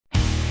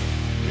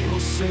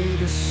say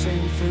the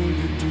same thing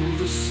and do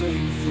the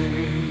same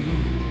thing.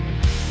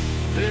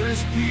 There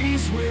is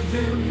peace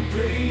within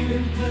pain,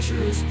 and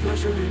pleasure is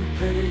pleasure in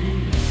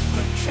pain.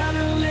 A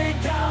canon laid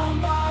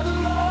down by the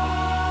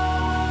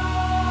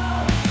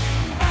law.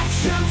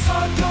 Actions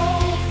are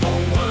gold for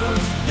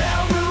words.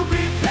 There will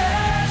be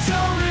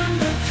pleasure in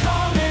the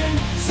coming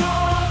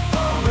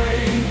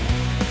suffering.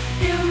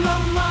 In the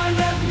mind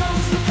that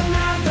knows the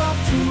command of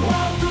two,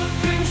 all good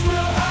things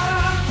will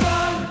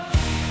happen.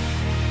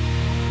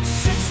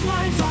 6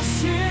 lines are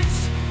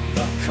 6.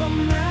 The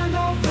command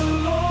of the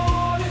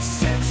Lord is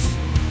 6.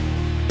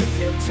 If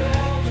you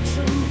tell the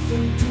truth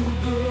and do